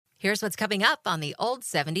Here's what's coming up on the Old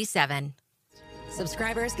 77.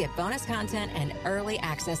 Subscribers get bonus content and early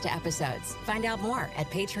access to episodes. Find out more at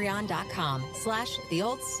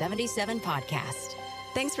patreon.com/theold77podcast.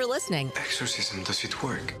 Thanks for listening. Exorcism, does it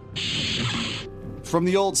work? From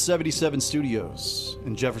the Old 77 Studios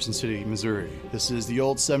in Jefferson City, Missouri, this is the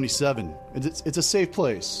Old 77. It's a safe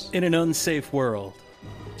place. In an unsafe world.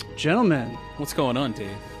 Gentlemen, What's going on,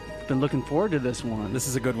 Dave? been looking forward to this one. This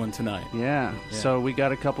is a good one tonight. Yeah. So we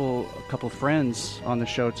got a couple friends on the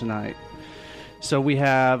show tonight. So we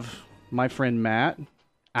have my friend Matt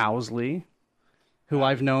Owsley, who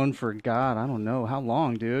I've known for, God, I don't know, how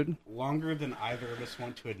long, dude? Longer than either of us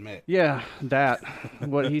want to admit. Yeah,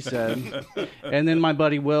 what he said. And then my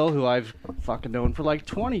buddy Will, who I've fucking known for like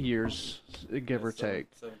 20 years, give or take.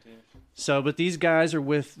 17. So, but these guys are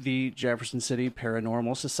with the Jefferson City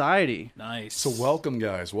Paranormal Society. Nice. So welcome,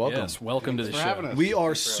 guys. Welcome. Yes, welcome to the Thanks for having show. us. We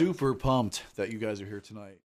are super pumped that you guys are here tonight.